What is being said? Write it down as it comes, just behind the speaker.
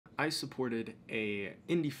I supported a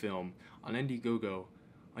indie film on Indiegogo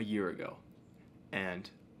a year ago, and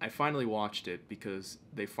I finally watched it because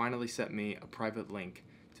they finally sent me a private link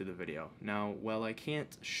to the video. Now, while I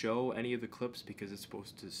can't show any of the clips because it's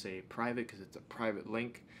supposed to say private because it's a private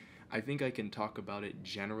link, I think I can talk about it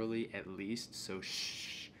generally at least, so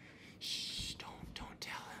shh, don't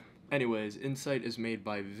tell him. Anyways, Insight is made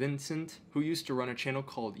by Vincent, who used to run a channel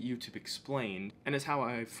called YouTube Explained, and is how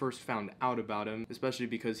I first found out about him, especially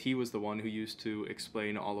because he was the one who used to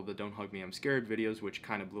explain all of the Don't Hug Me I'm Scared videos, which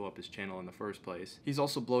kind of blew up his channel in the first place. He's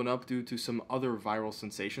also blown up due to some other viral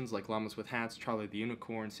sensations like Llamas with Hats, Charlie the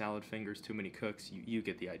Unicorn, Salad Fingers, Too Many Cooks, you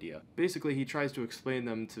get the idea. Basically, he tries to explain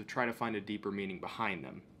them to try to find a deeper meaning behind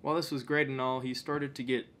them. While this was great and all, he started to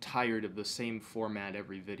get tired of the same format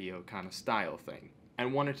every video kind of style thing,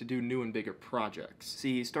 and wanted to do new and bigger projects.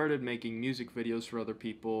 See, he started making music videos for other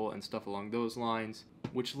people and stuff along those lines,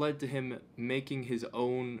 which led to him making his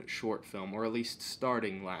own short film, or at least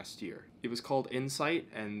starting last year. It was called Insight,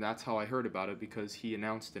 and that's how I heard about it because he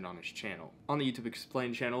announced it on his channel. On the YouTube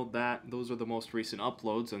Explained channel, those are the most recent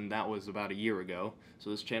uploads, and that was about a year ago, so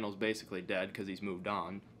this channel's basically dead because he's moved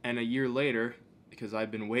on. And a year later, because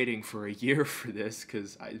I've been waiting for a year for this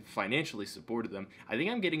because I financially supported them. I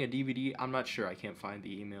think I'm getting a DVD. I'm not sure. I can't find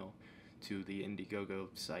the email to the Indiegogo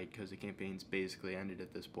site because the campaign's basically ended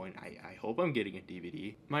at this point. I hope I'm getting a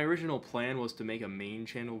DVD. My original plan was to make a main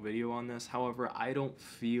channel video on this. However, I don't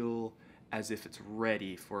feel as if it's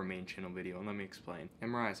ready for a main channel video, and let me explain.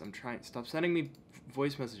 Emrise, stop sending me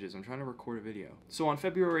voice messages. I'm trying to record a video. So on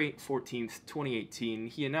February 14th, 2018,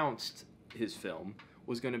 he announced his film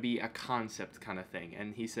was going to be a concept kind of thing,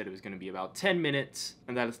 and he said it was going to be about 10 minutes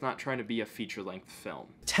and that it's not trying to be a feature-length film.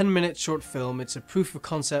 10-minute short film. It's a proof of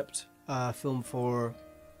concept film for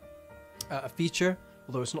a feature,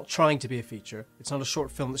 although it's not trying to be a feature. It's not a short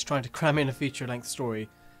film that's trying to cram in a feature-length story.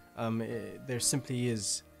 There simply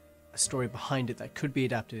is a story behind it that could be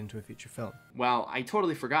adapted into a feature film. Well, I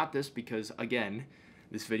totally forgot this because, again,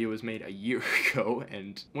 this video was made a year ago,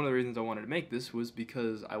 and one of the reasons I wanted to make this was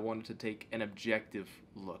because I wanted to take an objective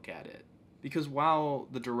look at it. Because while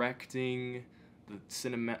the directing, the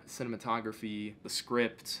cinematography, the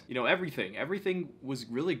script, you know, everything was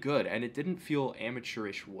really good, and it didn't feel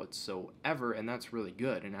amateurish whatsoever, and that's really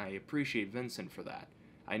good, and I appreciate Vincent for that.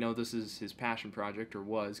 I know this is his passion project, or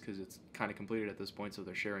was, because it's kind of completed at this point, so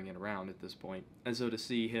they're sharing it around at this point. And so to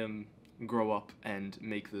see him grow up and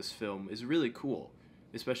make this film is really cool.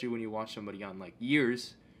 Especially when you watch somebody on when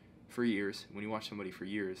you watch somebody for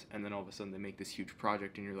years, and then all of a sudden they make this huge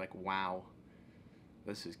project and you're like, wow,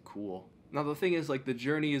 this is cool. Now the thing is, like, the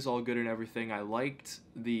journey is all good and everything. I liked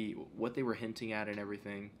what they were hinting at and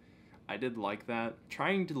everything. I did like that.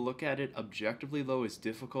 Trying to look at it objectively, though, is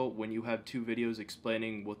difficult when you have two videos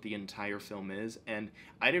explaining what the entire film is, and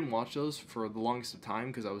I didn't watch those for the longest of time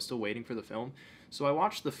because I was still waiting for the film. So I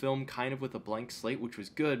watched the film kind of with a blank slate, which was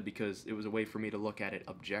good because it was a way for me to look at it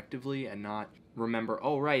objectively and not remember,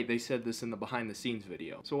 oh right, they said this in the behind the scenes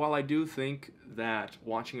video. So while I do think that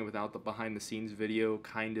watching it without the behind the scenes video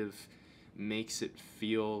kind of makes it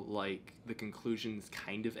feel like the conclusion's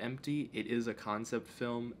kind of empty, it is a concept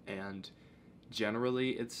film, and generally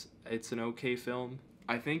it's an okay film.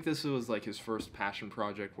 I think this was like his first passion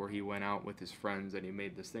project where he went out with his friends and he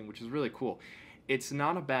made this thing, which is really cool. It's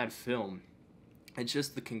not a bad film. It's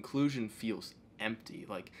just the conclusion feels empty.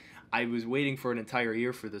 Like, I was waiting for an entire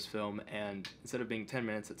year for this film, and instead of being 10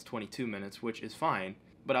 minutes, it's 22 minutes, which is fine.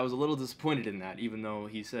 But I was a little disappointed in that, even though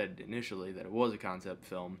he said initially that it was a concept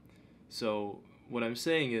film. So what I'm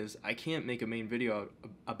saying is I can't make a main video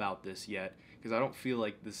about this yet because I don't feel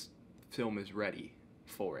like this film is ready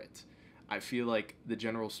for it. I feel like the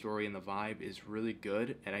general story and the vibe is really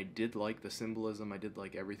good, and I did like the symbolism, I did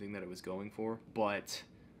like everything that it was going for, but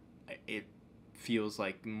it feels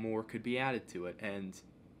like more could be added to it. And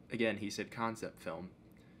again, he said concept film,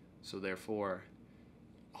 so therefore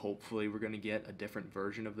hopefully we're going to get a different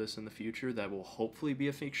version of this in the future that will hopefully be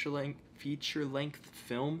a feature-length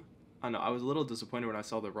film. I know, I was a little disappointed when I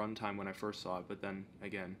saw the runtime when I first saw it, but then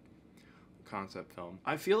again, concept film.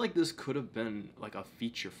 I feel like this could have been like a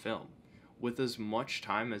feature film with as much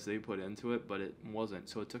time as they put into it, but it wasn't,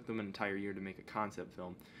 so it took them an entire year to make a concept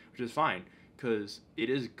film, which is fine because it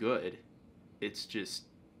is good. It's just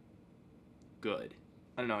good.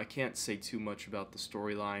 I don't know, I can't say too much about the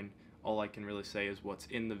storyline. All I can really say is what's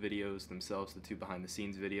in the videos themselves, the two behind the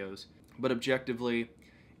scenes videos. But objectively,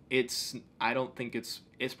 I don't think it's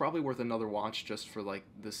probably worth another watch just for like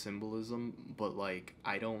the symbolism, but like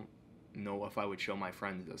I don't know if I would show my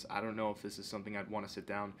friends this. I don't know if this is something I'd want to sit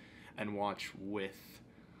down and watch with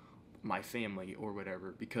my family or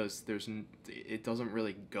whatever, because it doesn't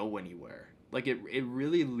really go anywhere. Like it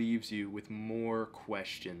really leaves you with more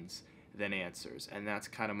questions than answers, and that's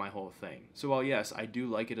kind of my whole thing. So while yes, I do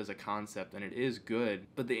like it as a concept and it is good,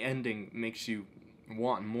 but the ending makes you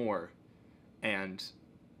want more and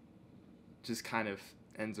just kind of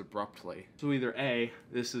ends abruptly. So either A,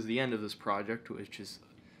 this is the end of this project, which is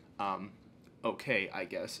okay, I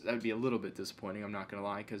guess. That would be a little bit disappointing, I'm not gonna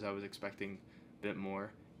lie, because I was expecting a bit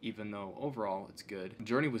more, even though overall it's good.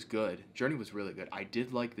 Journey was good. Journey was really good. I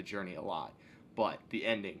did like the journey a lot, but the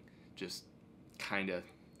ending just kind of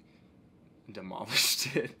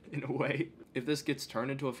demolished it in a way. If this gets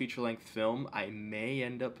turned into a feature-length film, I may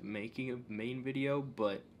end up making a main video,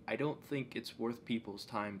 but I don't think it's worth people's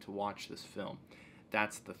time to watch this film.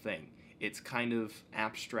 That's the thing. It's kind of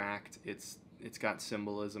abstract. It's got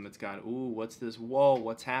symbolism. It's got, ooh, what's this? Whoa,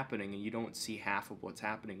 what's happening? And you don't see half of what's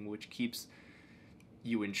happening, which keeps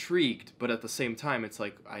you intrigued, but at the same time, it's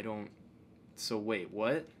like, so wait,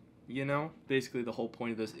 what? You know? Basically, the whole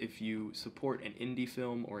point of this, if you support an indie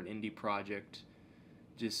film or an indie project,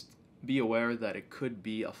 just be aware that it could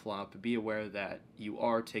be a flop. Be aware that you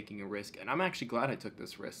are taking a risk. And I'm actually glad I took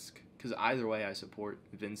this risk, because either way, I support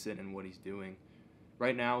Vincent and what he's doing.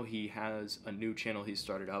 Right now, he has a new channel he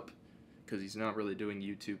started up, because he's not really doing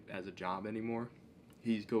YouTube as a job anymore.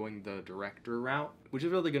 He's going the director route, which is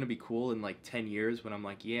really going to be cool in like 10 years when I'm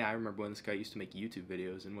like, yeah, I remember when this guy used to make YouTube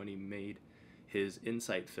videos and when he made his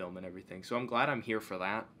Insight film and everything. So I'm glad I'm here for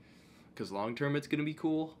that, because long term it's going to be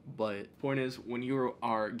cool. But point is, when you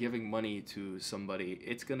are giving money to somebody,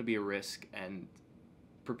 it's going to be a risk, and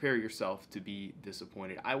prepare yourself to be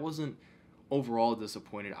disappointed. I wasn't overall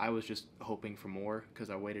disappointed. I was just hoping for more because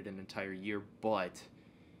I waited an entire year, but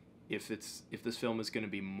if this film is going to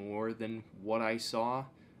be more than what I saw,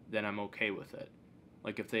 then I'm okay with it.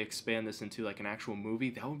 Like, if they expand this into like an actual movie,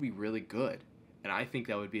 that would be really good. And I think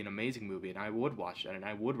that would be an amazing movie, and I would watch that, and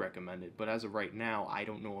I would recommend it. But as of right now, I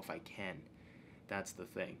don't know if I can. That's the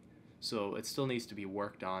thing. So it still needs to be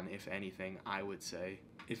worked on, if anything, I would say.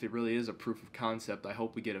 If it really is a proof of concept, I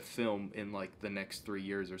hope we get a film in like the next 3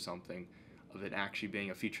 years or something of it actually being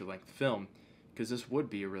a feature-length film, because this would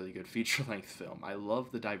be a really good feature-length film. I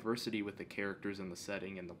love the diversity with the characters and the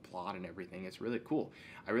setting and the plot and everything. It's really cool.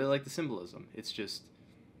 I really like the symbolism. It's just,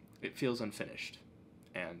 it feels unfinished.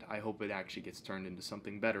 And I hope it actually gets turned into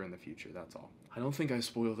something better in the future, that's all. I don't think I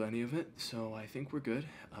spoiled any of it, so I think we're good.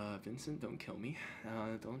 Vincent, don't kill me.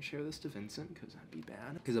 Don't share this to Vincent, because that'd be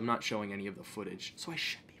bad. Because I'm not showing any of the footage, so I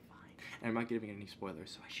should be fine. And I'm not giving any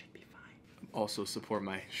spoilers, so I should be fine. Also support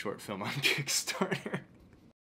my short film on Kickstarter.